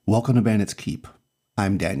Welcome to Bandit's Keep.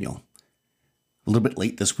 I'm Daniel. A little bit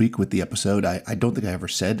late this week with the episode. I don't think I ever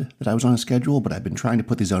said that I was on a schedule, but I've been trying to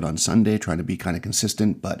put these out on Sunday, trying to be kind of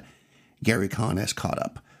consistent, but Gary Con has caught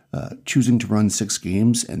up. Choosing to run 6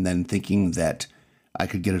 games and then thinking that I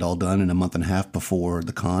could get it all done in a month and a half before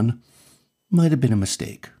the con might have been a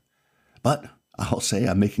mistake. But I'll say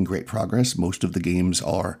I'm making great progress. Most of the games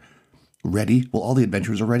are ready. Well, all the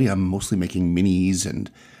adventures are ready. I'm mostly making minis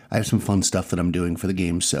and I have some fun stuff that I'm doing for the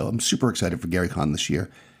game, so I'm super excited for GaryCon this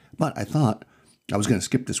year. But I thought I was going to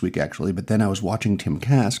skip this week, actually, but then I was watching Tim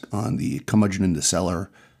Kask on the Curmudgeon in the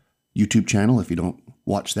Cellar YouTube channel. If you don't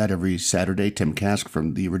watch that every Saturday, Tim Kask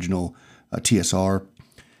from the original TSR,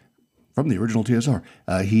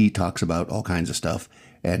 he talks about all kinds of stuff.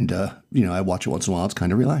 And, I watch it once in a while. It's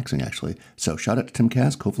kind of relaxing, actually. So shout out to Tim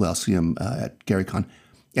Kask. Hopefully I'll see him at GaryCon.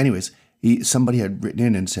 Anyways, somebody had written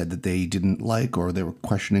in and said that they didn't like, or they were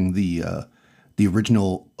questioning the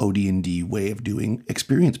original OD&D way of doing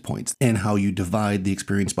experience points and how you divide the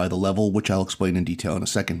experience by the level, which I'll explain in detail in a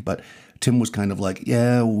second. But Tim was kind of like,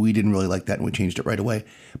 yeah, we didn't really like that and we changed it right away.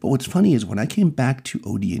 But what's funny is when I came back to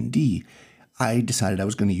OD&D, I decided I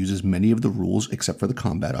was going to use as many of the rules, except for the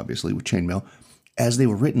combat, obviously, with chainmail, as they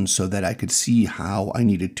were written so that I could see how I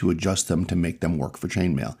needed to adjust them to make them work for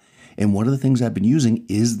chainmail. And one of the things I've been using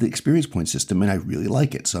is the experience point system, and I really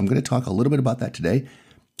like it. So I'm going to talk a little bit about that today.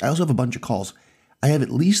 I also have a bunch of calls. I have at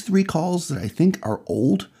least 3 calls that I think are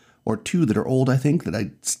old, or 2 that are old, I think,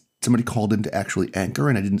 that somebody called in to actually anchor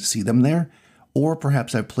and I didn't see them there. Or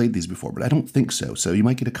perhaps I've played these before, but I don't think so. So you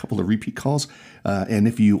might get a couple of repeat calls. And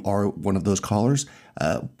if you are one of those callers,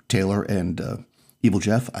 Taylor and Evil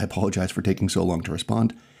Jeff, I apologize for taking so long to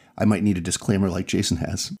respond. I might need a disclaimer like Jason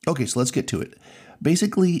has. Okay, so let's get to it.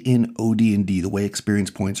 Basically, in OD&D, the way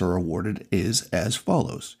experience points are awarded is as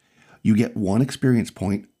follows. You get 1 experience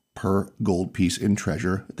point per gold piece in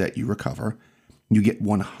treasure that you recover. You get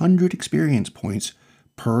 100 experience points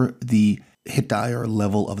per the hit die or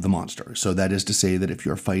level of the monster. So that is to say that if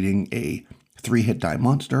you're fighting a 3 hit die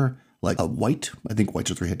monster, like a white, I think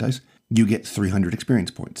whites are 3 hit dice, you get 300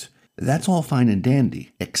 experience points. That's all fine and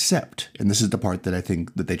dandy, except, and this is the part that I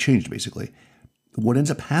think that they changed basically, what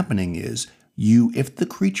ends up happening is if the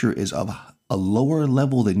creature is of a lower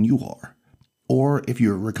level than you are, or if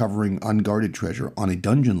you're recovering unguarded treasure on a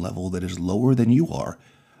dungeon level that is lower than you are,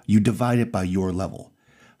 you divide it by your level.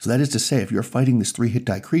 So that is to say, if you're fighting this 3 hit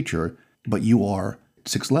die creature, but you are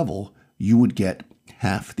 6th level, you would get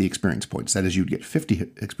half the experience points. That is, you'd get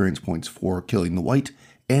 50 experience points for killing the white,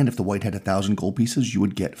 and if the white had 1,000 gold pieces, you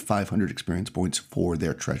would get 500 experience points for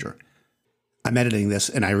their treasure. I'm editing this,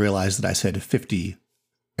 and I realized that I said 50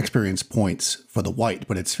 experience points for the white,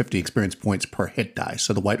 but it's 50 experience points per hit die.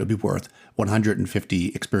 So the white would be worth 150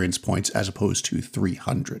 experience points as opposed to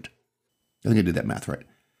 300. I think I did that math right.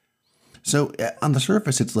 So on the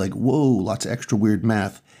surface, it's like, whoa, lots of extra weird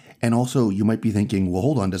math. And also you might be thinking, well,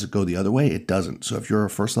 hold on, does it go the other way? It doesn't. So if you're a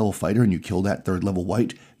 1st level fighter and you kill that 3rd level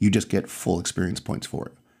white, you just get full experience points for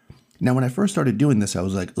it. Now, when I first started doing this, I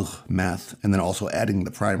was like, ugh, math, and then also adding the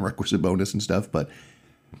prime requisite bonus and stuff. But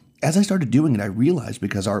as I started doing it, I realized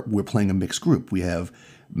because we're playing a mixed group. We have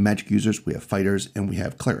magic users, we have fighters, and we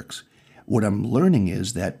have clerics. What I'm learning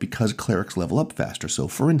is that because clerics level up faster, so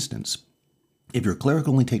for instance, if your cleric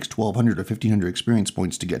only takes 1,200 or 1,500 experience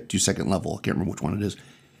points to get to 2nd level, I can't remember which one it is,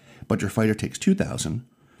 but your fighter takes 2,000,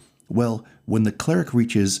 well, when the cleric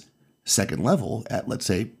reaches 2nd level at, let's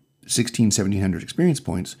say, 1,700 experience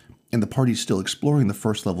points, and the party's still exploring the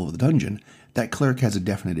 1st level of the dungeon, that cleric has a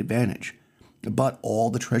definite advantage. But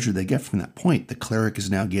all the treasure they get from that point, the cleric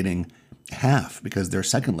is now getting half because they're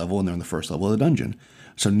 2nd level and they're in the 1st level of the dungeon.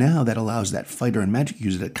 So now that allows that fighter and magic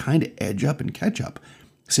user to kind of edge up and catch up.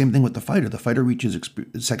 Same thing with the fighter. The fighter reaches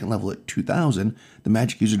 2nd level at 2,000. The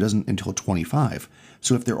magic user doesn't until 25.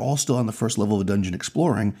 So if they're all still on the 1st level of a dungeon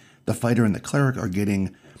exploring, the fighter and the cleric are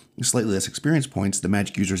getting slightly less experience points. The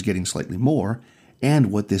magic user is getting slightly more.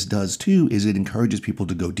 And what this does too is it encourages people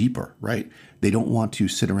to go deeper, right? They don't want to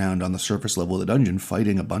sit around on the surface level of the dungeon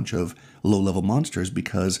fighting a bunch of low-level monsters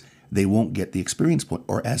because they won't get the experience point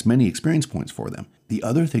or as many experience points for them. The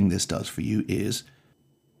other thing this does for you is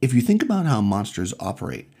if you think about how monsters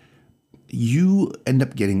operate, you end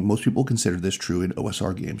up getting, most people consider this true in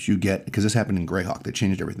OSR games, you get, because this happened in Greyhawk, they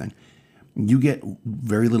changed everything, you get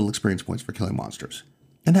very little experience points for killing monsters.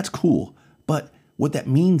 And that's cool, but what that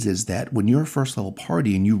means is that when you're a 1st level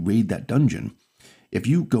party and you raid that dungeon, if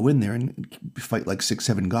you go in there and fight like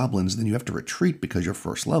 6-7 goblins, then you have to retreat because you're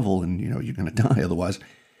 1st level and you're going to die otherwise.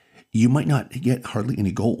 You might not get hardly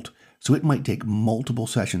any gold. So it might take multiple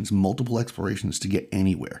sessions, multiple explorations to get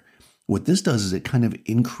anywhere. What this does is it kind of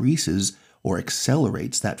increases or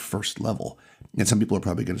accelerates that first level. And some people are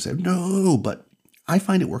probably going to say, no, but I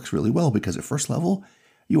find it works really well because at first level,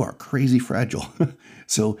 you are crazy fragile.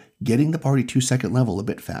 So getting the party to second level a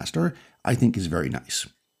bit faster, I think is very nice.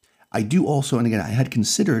 I do also, and again, I had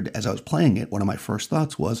considered as I was playing it, one of my first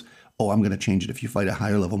thoughts was, oh, I'm going to change it. If you fight a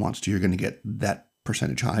higher level monster, you're going to get that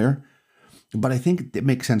percentage higher. But I think it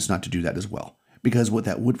makes sense not to do that as well. Because what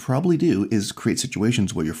that would probably do is create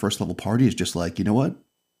situations where your first level party is just like, you know what?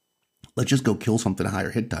 Let's just go kill something higher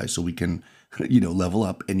hit die so we can, level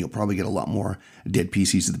up, and you'll probably get a lot more dead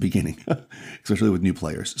PCs at the beginning, especially with new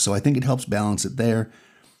players. So I think it helps balance it there.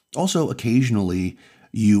 Also, occasionally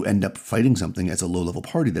you end up fighting something as a low level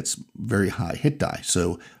party that's very high hit die.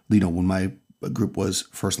 So, when my group was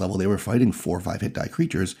first level, they were fighting 4 or 5 hit die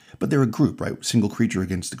creatures, but they're a group, right? Single creature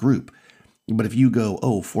against the group. But if you go,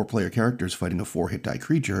 4-player characters fighting a 4 hit die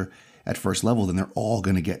creature at first level, then they're all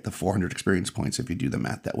going to get the 400 experience points if you do the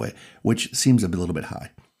math that way, which seems a little bit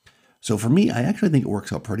high. So for me, I actually think it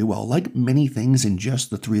works out pretty well. Like many things in just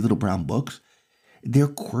the Three Little Brown Books, they're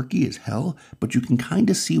quirky as hell, but you can kind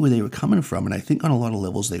of see where they were coming from, and I think on a lot of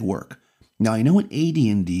levels they work. Now, I know in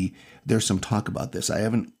AD&D, there's some talk about this. I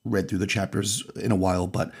haven't read through the chapters in a while,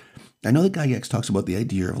 but I know that Gygax talks about the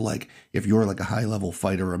idea of if you're a high-level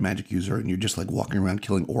fighter or a magic user and you're just walking around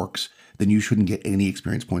killing orcs, then you shouldn't get any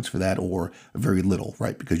experience points for that or very little,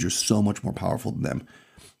 right? Because you're so much more powerful than them.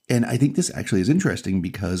 And I think this actually is interesting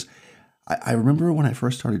because I remember when I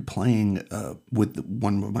first started playing with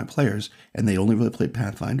one of my players, and they only really played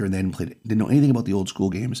Pathfinder and they didn't know anything about the old school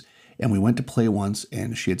games. And we went to play once,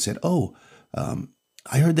 and she had said,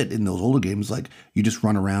 I heard that in those older games, you just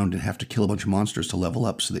run around and have to kill a bunch of monsters to level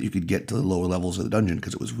up so that you could get to the lower levels of the dungeon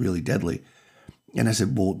because it was really deadly. And I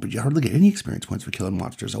said, well, but you hardly get any experience points for killing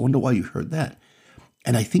monsters. I wonder why you heard that.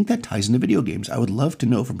 And I think that ties into video games. I would love to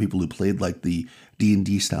know from people who played the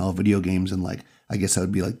D&D style video games and I guess that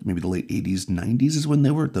would be maybe the late 80s, 90s is when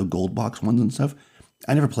they were, the gold box ones and stuff.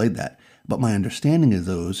 I never played that. But my understanding of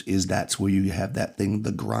those is that's where you have that thing,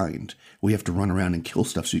 the grind, where you have to run around and kill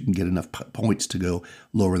stuff so you can get enough points to go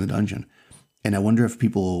lower in the dungeon. And I wonder if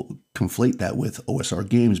people conflate that with OSR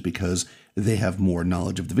games because they have more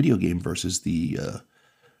knowledge of the video game versus the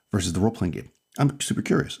role-playing game. I'm super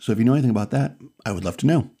curious. So if you know anything about that, I would love to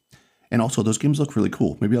know. And also, those games look really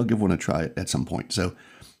cool. Maybe I'll give one a try at some point. So,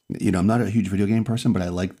 I'm not a huge video game person, but I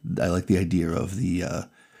like the idea of the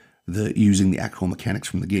using the actual mechanics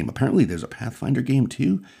from the game. Apparently, there's a Pathfinder game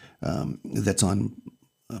too that's on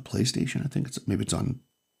PlayStation. I think maybe it's on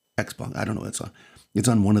Xbox. I don't know. It's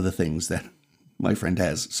on one of the things that my friend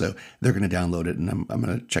has. So they're going to download it, and I'm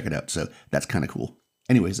going to check it out. So that's kind of cool.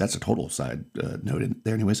 Anyways, that's a total side note in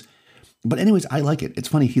there. But anyways, I like it. It's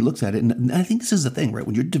funny. He looks at it, and I think this is the thing, right?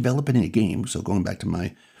 When you're developing a game, so going back to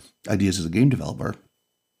my ideas as a game developer,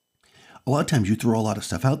 a lot of times you throw a lot of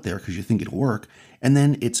stuff out there because you think it'll work, and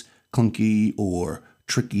then it's clunky or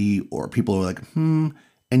tricky, or people are like, and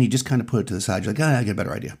you just kind of put it to the side. You're like, I get a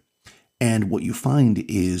better idea. And what you find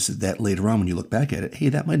is that later on when you look back at it, hey,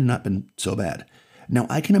 that might have not been so bad. Now,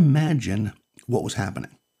 I can imagine what was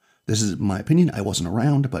happening. This is my opinion. I wasn't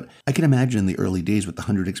around, but I can imagine in the early days with the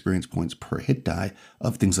 100 experience points per hit die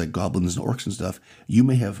of things like goblins and orcs and stuff, you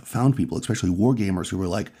may have found people, especially war gamers, who were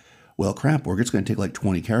like, well, crap, we're just going to take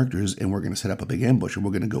 20 characters and we're going to set up a big ambush and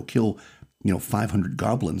we're going to go kill 500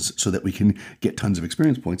 goblins so that we can get tons of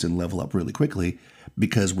experience points and level up really quickly,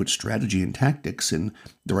 because with strategy and tactics and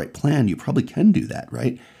the right plan, you probably can do that,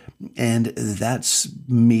 right? And that's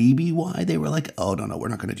maybe why they were like, oh, no, we're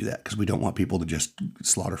not going to do that because we don't want people to just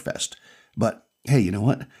slaughter fest. But hey, you know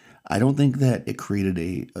what? I don't think that it created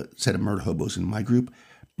a set of murder hobos in my group.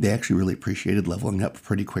 They actually really appreciated leveling up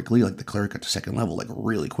pretty quickly. The cleric got to second level,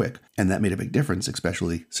 really quick. And that made a big difference,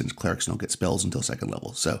 especially since clerics don't get spells until second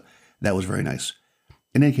level. So that was very nice.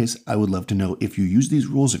 In any case, I would love to know if you use these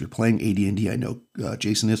rules, if you're playing AD&D, I know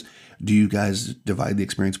Jason is, do you guys divide the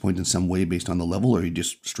experience points in some way based on the level, or you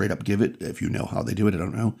just straight up give it? If you know how they do it, I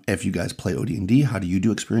don't know. If you guys play OD&D, how do you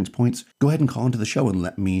do experience points? Go ahead and call into the show and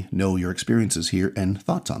let me know your experiences here and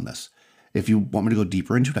thoughts on this. If you want me to go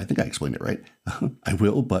deeper into it, I think I explained it right. I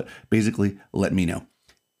will, but basically, let me know.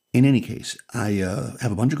 In any case, I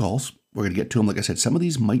have a bunch of calls. We're going to get to them. Like I said, some of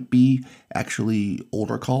these might be actually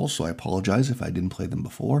older calls, so I apologize if I didn't play them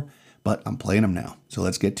before, but I'm playing them now. So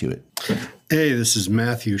let's get to it. Hey, this is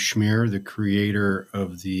Matthew Schmier, the creator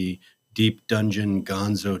of the Deep Dungeon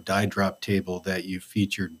Gonzo die drop table that you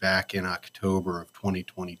featured back in October of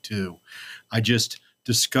 2022. I just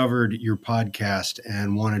discovered your podcast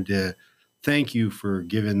and wanted to thank you for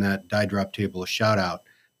giving that die drop table a shout out.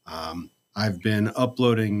 I've been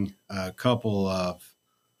uploading a couple of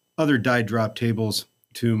other die drop tables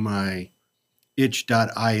to my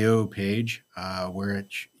itch.io page, where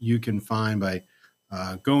you can find by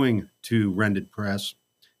going to Rended Press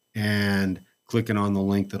and clicking on the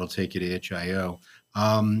link that'll take you to itch.io.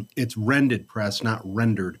 It's Rended Press, not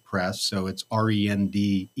Rendered Press. So it's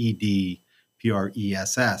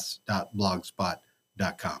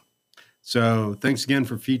RENDEDPRESS.blogspot.com. So thanks again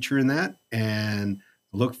for featuring that, and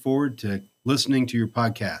look forward to listening to your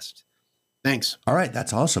podcast. Thanks. All right,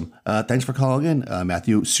 that's awesome. Thanks for calling in,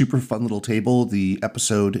 Matthew. Super fun little table. The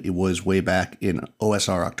episode, it was way back in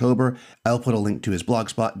OSR October. I'll put a link to his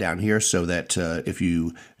blogspot down here so that if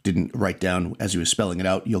you didn't write down as he was spelling it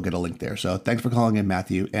out, you'll get a link there. So thanks for calling in,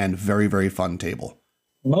 Matthew, and very, very fun table.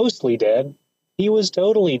 Mostly dead. He was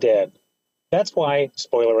totally dead. That's why,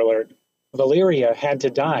 spoiler alert, Valyria had to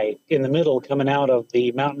die in the middle coming out of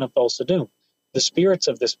the Mountain of Thulsa Doom. The spirits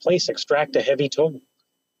of this place extract a heavy toll.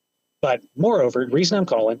 But moreover, the reason I'm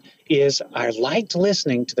calling is I liked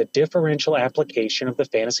listening to the differential application of the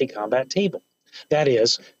fantasy combat table. That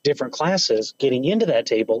is, different classes getting into that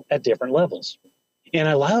table at different levels. And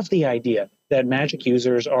I love the idea that magic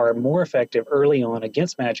users are more effective early on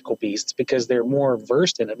against magical beasts because they're more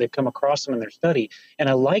versed in it. They've come across them in their study. And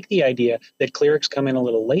I like the idea that clerics come in a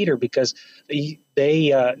little later because this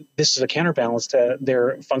is a counterbalance to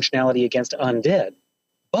their functionality against undead.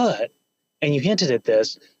 But, and you hinted at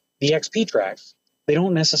this, the XP tracks, they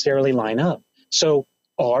don't necessarily line up. So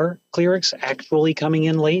are clerics actually coming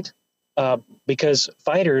in late? Because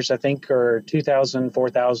fighters, I think, are 2,000,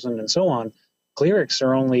 4,000, and so on. Clerics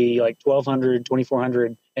are only like 1,200,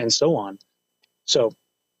 2,400, and so on. So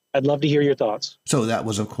I'd love to hear your thoughts. So that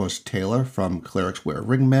was, of course, Taylor from Clerics Wear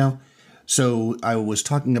Ringmail. So I was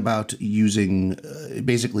talking about using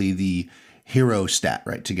basically the hero stat,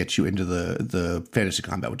 right, to get you into the fantasy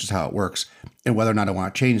combat, which is how it works, and whether or not I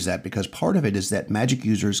want to change that, because part of it is that magic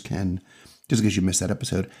users can, just in case you missed that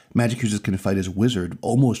episode, magic users can fight as wizard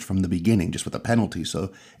almost from the beginning, just with a penalty,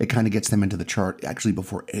 so it kind of gets them into the chart actually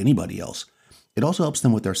before anybody else. It also helps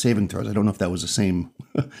them with their saving throws. I don't know if that was the same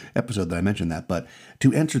episode that I mentioned that, but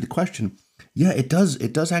to answer the question, yeah, it does.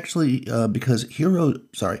 It does actually, because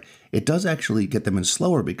it does actually get them in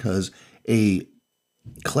slower because a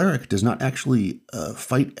cleric does not actually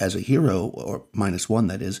fight as a hero, or -1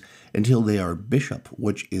 that is, until they are bishop,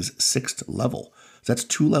 which is 6th level. So that's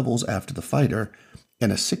 2 levels after the fighter,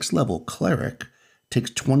 and a 6th level cleric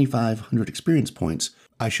takes 2,500 experience points.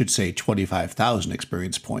 I should say 25,000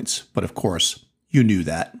 experience points, but of course, you knew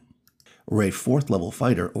that. Or a 4th level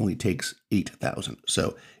fighter only takes 8,000.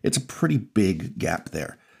 So it's a pretty big gap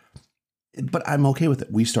there. But I'm okay with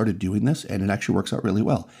it. We started doing this, and it actually works out really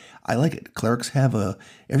well. I like it. Clerics have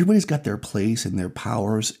everybody's got their place and their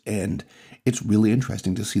powers, and it's really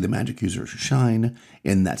interesting to see the magic users shine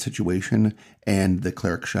in that situation, and the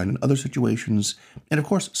clerics shine in other situations. And of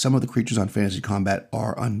course, some of the creatures on Fantasy Combat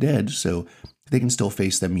are undead, so they can still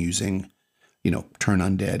face them using, turn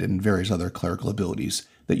undead and various other clerical abilities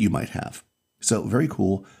that you might have. So very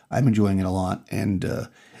cool. I'm enjoying it a lot, and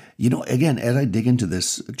again, as I dig into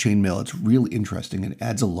this chainmail, it's really interesting and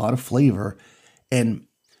adds a lot of flavor. And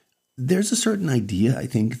there's a certain idea, I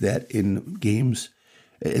think, that in games,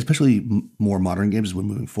 especially more modern games, we're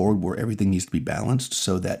moving forward where everything needs to be balanced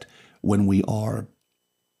so that when we are,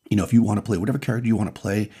 if you want to play whatever character you want to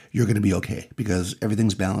play, you're going to be okay because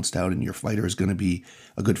everything's balanced out and your fighter is going to be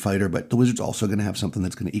a good fighter, but the wizard's also going to have something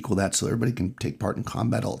that's going to equal that so everybody can take part in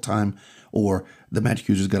combat all the time. Or the magic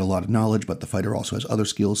user's got a lot of knowledge, but the fighter also has other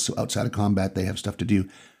skills, so outside of combat, they have stuff to do.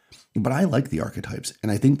 But I like the archetypes,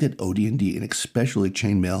 and I think that OD&D, and especially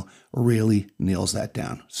Chainmail, really nails that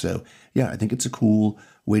down. So, yeah, I think it's a cool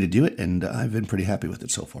way to do it, and I've been pretty happy with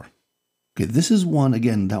it so far. Okay, this is one,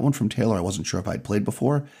 again, that one from Taylor, I wasn't sure if I'd played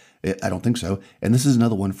before. I don't think so. And this is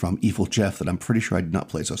another one from Evil Jeff that I'm pretty sure I did not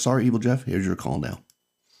play. So sorry, Evil Jeff, here's your call now.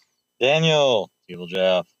 Daniel, Evil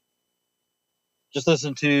Jeff. Just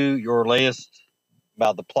listen to your latest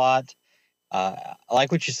about the plot. I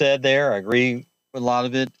like what you said there. I agree with a lot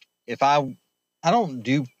of it. If I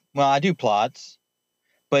do plots,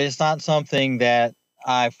 but it's not something that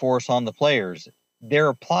I force on the players. There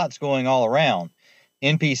are plots going all around.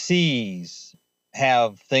 NPCs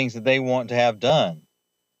have things that they want to have done.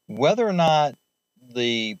 Whether or not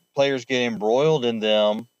the players get embroiled in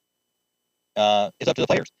them, it's up to the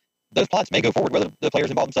players. Those plots may go forward whether the players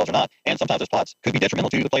involve themselves or not, and sometimes those plots could be detrimental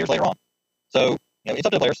to the players later on. So, it's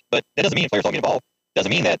up to the players, but that doesn't mean if players don't get involved. Doesn't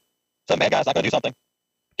mean that some bad guy's not going to do something.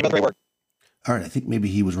 Keep up the great work. All right, I think maybe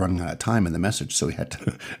he was running out of time in the message, so he had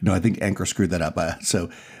to. No, I think Anchor screwed that up. So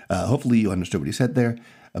hopefully you understood what he said there.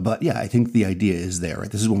 But yeah, I think the idea is there. Right?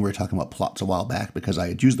 This is when we were talking about plots a while back because I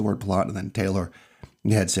had used the word plot, and then Taylor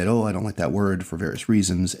He had said, "Oh, I don't like that word for various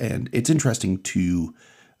reasons," and it's interesting to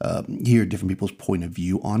hear different people's point of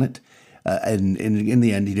view on it. And in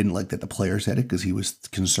the end, he didn't like that the player said it because he was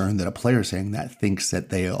concerned that a player saying that thinks that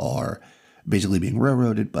they are basically being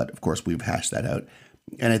railroaded. But of course, we've hashed that out.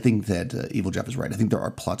 And I think that Evil Jeff is right. I think there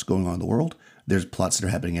are plots going on in the world. There's plots that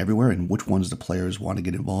are happening everywhere, and which ones the players want to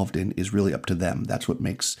get involved in is really up to them. That's what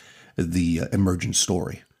makes the emergent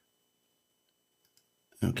story.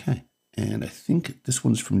 Okay. And I think this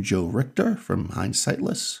one's from Joe Richter from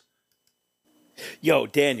Hindsightless. Yo,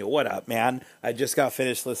 Daniel, what up, man? I just got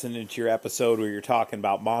finished listening to your episode where you're talking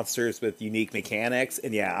about monsters with unique mechanics.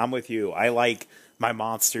 And yeah, I'm with you. I like my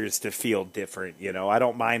monsters to feel different. You know, I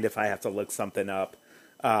don't mind if I have to look something up.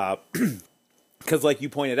 Because like you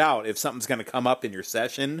pointed out, if something's going to come up in your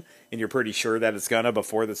session and you're pretty sure that it's going to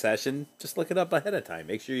before the session, just look it up ahead of time.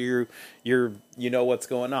 Make sure you know what's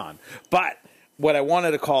going on. But what I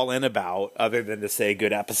wanted to call in about, other than to say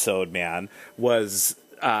good episode, man, was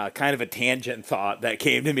kind of a tangent thought that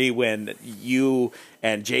came to me when you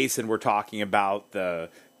and Jason were talking about the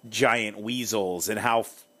giant weasels and how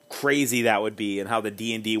crazy that would be and how the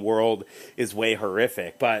D&D world is way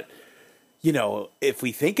horrific. But, you know, if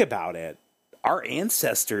we think about it, our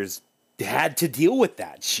ancestors had to deal with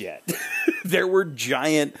that shit. There were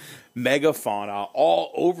giant megafauna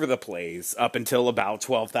all over the place up until about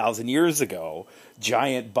 12,000 years ago.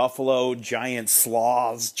 Giant buffalo, giant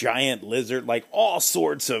sloths, giant lizard, like all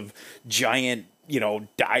sorts of giant, you know,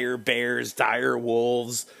 dire bears, dire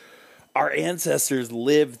wolves. Our ancestors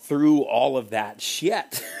lived through all of that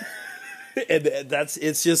shit. And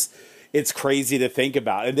it's crazy to think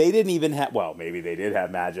about. And they didn't even have, well, maybe they did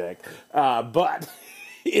have magic, but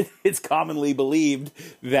it's commonly believed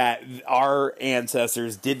that our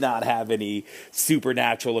ancestors did not have any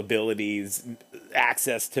supernatural abilities,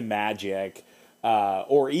 access to magic,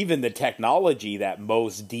 or even the technology that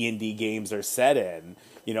most D&D games are set in.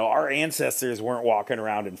 You know, our ancestors weren't walking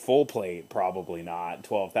around in full plate, probably not,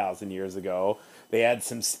 12,000 years ago. They had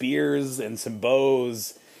some spears and some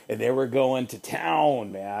bows, and they were going to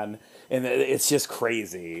town, man. And it's just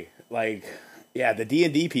crazy. Like, yeah, the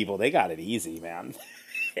D&D people, they got it easy, man.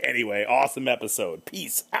 Anyway, awesome episode.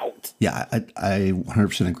 Peace out. Yeah, I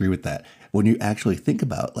 100% agree with that. When you actually think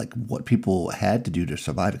about like what people had to do to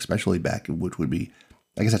survive, especially back, which would be,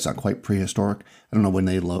 I guess that's not quite prehistoric. I don't know when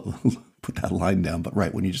they put that line down, but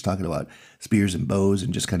right, when you're just talking about spears and bows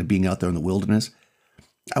and just kind of being out there in the wilderness,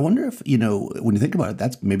 I wonder if, you know, when you think about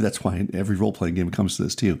it, maybe that's why every role-playing game comes to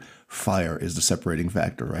this too. Fire is the separating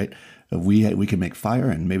factor, right? We can make fire,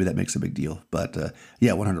 and maybe that makes a big deal. But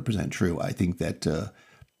yeah, 100% true. I think that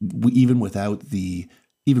even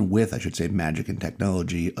with, I should say, magic and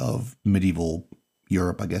technology of medieval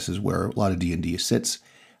Europe, I guess is where a lot of D&D sits.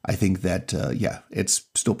 I think that, yeah, it's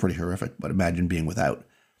still pretty horrific, but imagine being without.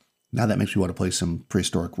 Now that makes me want to play some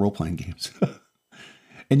prehistoric role-playing games.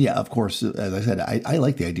 And yeah, of course, as I said, I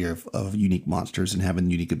like the idea of unique monsters and having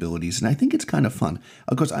unique abilities, and I think it's kind of fun.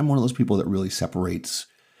 Of course, I'm one of those people that really separates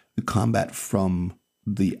the combat from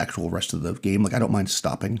the actual rest of the game. Like, I don't mind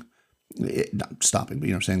stopping, not stopping, but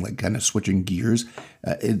you know what I'm saying, like kind of switching gears.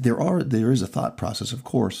 There is a thought process, of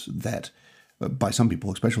course, that by some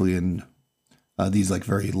people, especially in these like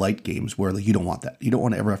very light games where like you don't want that. You don't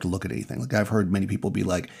want to ever have to look at anything. Like I've heard many people be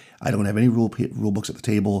like, I don't have any rule books at the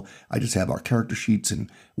table. I just have our character sheets and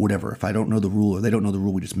whatever. If I don't know the rule or they don't know the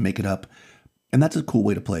rule, we just make it up. And that's a cool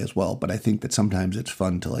way to play as well. But I think that sometimes it's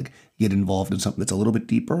fun to like get involved in something that's a little bit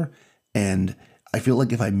deeper. And I feel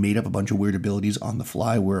like if I made up a bunch of weird abilities on the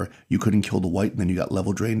fly where you couldn't kill the white and then you got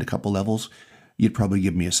level drained a couple levels, you'd probably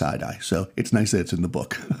give me a side eye. So it's nice that it's in the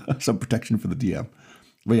book. Some protection for the DM.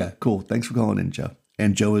 But yeah, cool. Thanks for calling in, Joe.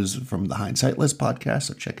 And Joe is from the Hindsightless podcast,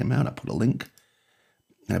 so check him out. I'll put a link.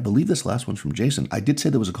 And I believe this last one's from Jason. I did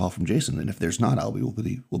say there was a call from Jason, and if there's not,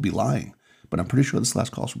 we'll be lying. But I'm pretty sure this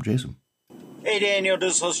last call's from Jason. Hey, Daniel,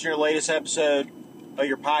 just listen to your latest episode of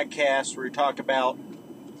your podcast where you talk about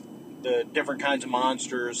the different kinds of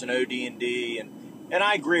monsters and OD&D, and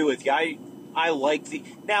I agree with you. I like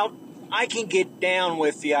now, I can get down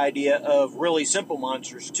with the idea of really simple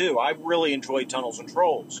monsters, too. I really enjoy Tunnels and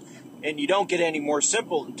Trolls. And you don't get any more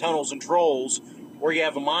simple than Tunnels and Trolls, where you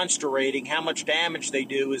have a monster rating. How much damage they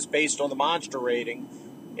do is based on the monster rating.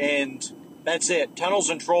 And that's it. Tunnels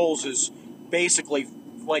and Trolls is basically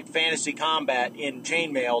like fantasy combat in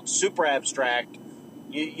chainmail. It's super abstract.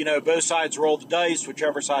 You know, both sides roll the dice.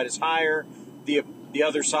 Whichever side is higher, the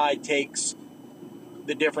other side takes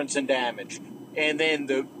the difference in damage. And then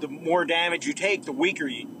the more damage you take, the weaker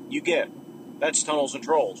you get. That's Tunnels and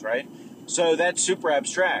Trolls, right? So that's super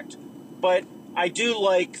abstract. But I do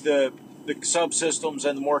like the the subsystems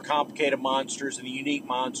and the more complicated monsters and the unique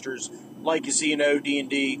monsters like you see in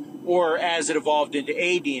OD&D, or as it evolved into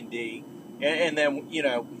AD&D. And then, you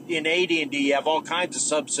know, in AD&D, you have all kinds of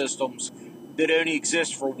subsystems that only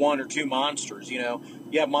exist for one or two monsters. You know,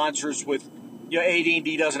 you have monsters with, you know,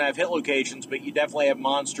 AD&D doesn't have hit locations, but you definitely have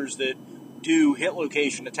monsters that do hit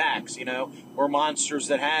location attacks, you know, or monsters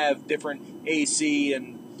that have different AC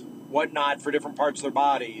and whatnot for different parts of their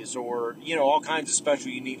bodies, or, you know, all kinds of special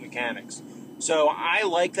unique mechanics. So I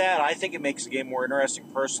like that. I think it makes the game more interesting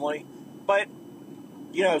personally. But,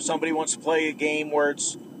 you know, if somebody wants to play a game where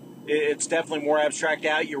it's definitely more abstract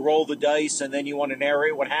out, you roll the dice and then you want to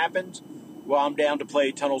narrate what happened, well, I'm down to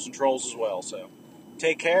play Tunnels and Trolls as well. So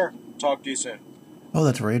take care. Talk to you soon. Oh,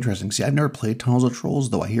 that's very interesting. See, I've never played Tunnels of Trolls,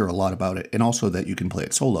 though I hear a lot about it. And also that you can play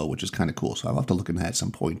it solo, which is kind of cool. So I'll have to look into that at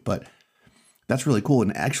some point. But that's really cool.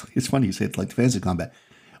 And actually, it's funny you say it's like fantasy combat.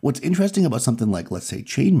 What's interesting about something like, let's say,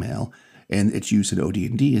 Chainmail and its use in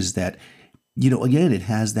OD&D is that, you know, again, it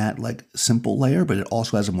has that like simple layer, but it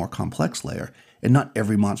also has a more complex layer. And not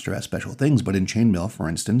every monster has special things. But in Chainmail, for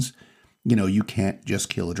instance, you know, you can't just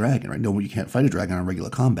kill a dragon, right? No, you can't fight a dragon on regular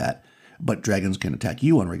combat, but dragons can attack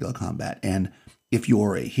you on regular combat. And if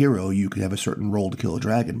you're a hero, you could have a certain role to kill a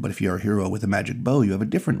dragon. But if you're a hero with a magic bow, you have a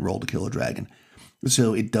different role to kill a dragon.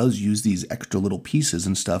 So it does use these extra little pieces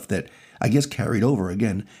and stuff that I guess carried over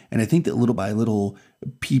again. And I think that little by little,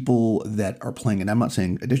 people that are playing, and I'm not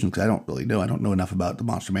saying additions because I don't really know. I don't know enough about the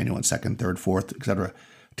Monster Manual in 2nd, 3rd, 4th, etc.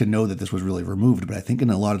 to know that this was really removed. But I think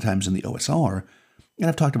in a lot of times in the OSR, and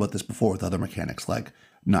I've talked about this before with other mechanics like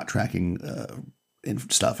not tracking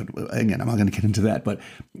and stuff. And again, I'm not going to get into that, but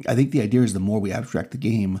I think the idea is the more we abstract the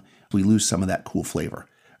game, we lose some of that cool flavor,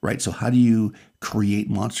 right? So how do you create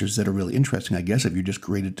monsters that are really interesting? I guess if you're just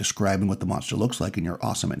great at describing what the monster looks like and you're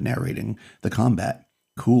awesome at narrating the combat,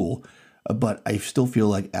 cool. But I still feel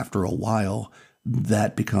like after a while,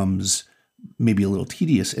 that becomes maybe a little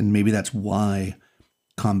tedious. And maybe that's why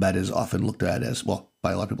combat is often looked at as, well,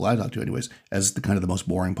 by a lot of people I talk to anyways, as the kind of the most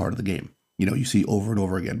boring part of the game. You know, you see over and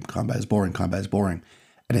over again, combat is boring, combat is boring.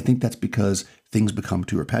 And I think that's because things become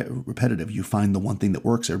too repetitive. You find the one thing that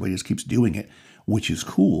works, everybody just keeps doing it, which is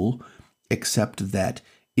cool, except that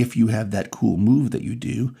if you have that cool move that you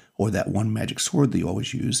do, or that one magic sword that you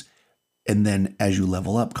always use, and then as you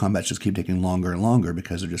level up, combats just keep taking longer and longer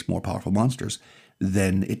because they're just more powerful monsters,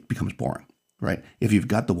 then it becomes boring, right? If you've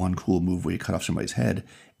got the one cool move where you cut off somebody's head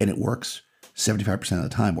and it works 75% of the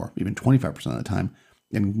time, or even 25% of the time,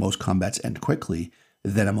 and most combats end quickly,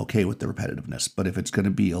 then I'm okay with the repetitiveness. But if it's going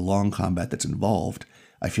to be a long combat that's involved,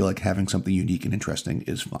 I feel like having something unique and interesting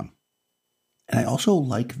is fun. And I also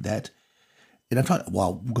like that, and I've talked,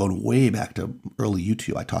 well, going way back to early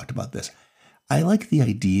YouTube, I talked about this. I like the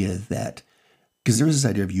idea that, because there is this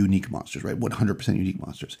idea of unique monsters, right? 100% unique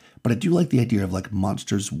monsters. But I do like the idea of like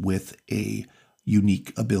monsters with a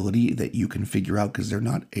unique ability that you can figure out because they're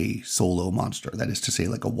not a solo monster. That is to say,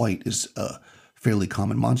 like a white is a fairly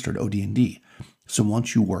common monster at OD&D. So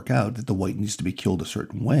once you work out that the white needs to be killed a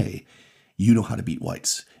certain way, you know how to beat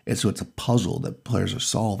whites. And so it's a puzzle that players are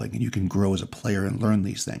solving, and you can grow as a player and learn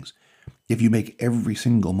these things. If you make every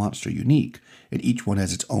single monster unique, and each one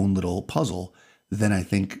has its own little puzzle, then I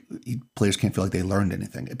think players can't feel like they learned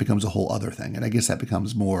anything. It becomes a whole other thing. And I guess that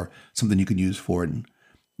becomes more something you can use for, and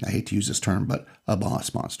I hate to use this term, but a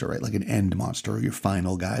boss monster, right? Like an end monster, or your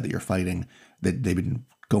final guy that you're fighting that they've been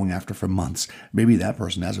going after for months. Maybe that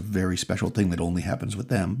person has a very special thing that only happens with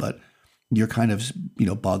them, but you're kind of, you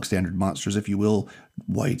know, bog standard monsters, if you will,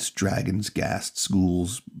 whites, dragons, ghasts,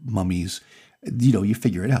 ghouls, mummies. You know, you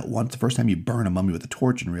figure it out. Once the first time you burn a mummy with a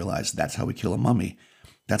torch and realize that's how we kill a mummy,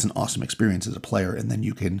 that's an awesome experience as a player. And then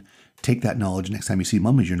you can take that knowledge next time you see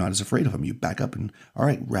mummies, you're not as afraid of them. You back up and, all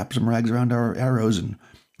right, wrap some rags around our arrows and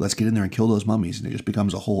let's get in there and kill those mummies. And it just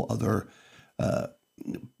becomes a whole other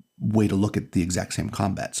way to look at the exact same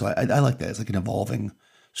combat. So I like that. It's like an evolving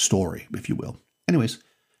story, if you will. Anyways,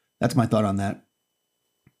 that's my thought on that.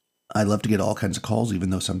 I love to get all kinds of calls,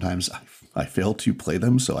 even though sometimes I fail to play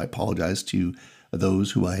them. So I apologize to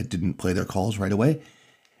those who I didn't play their calls right away.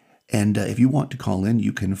 And if you want to call in,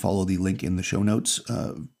 you can follow the link in the show notes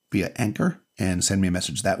via Anchor and send me a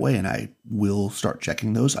message that way. And I will start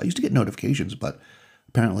checking those. I used to get notifications, but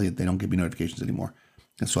apparently they don't give me notifications anymore.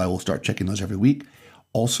 And so I will start checking those every week.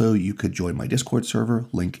 Also, you could join my Discord server,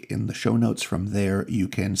 link in the show notes. From there, you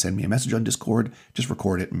can send me a message on Discord, just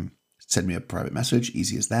record it and send me a private message,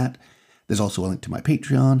 easy as that. There's also a link to my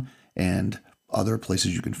Patreon and other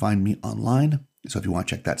places you can find me online. So if you want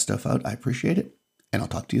to check that stuff out, I appreciate it, and I'll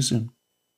talk to you soon.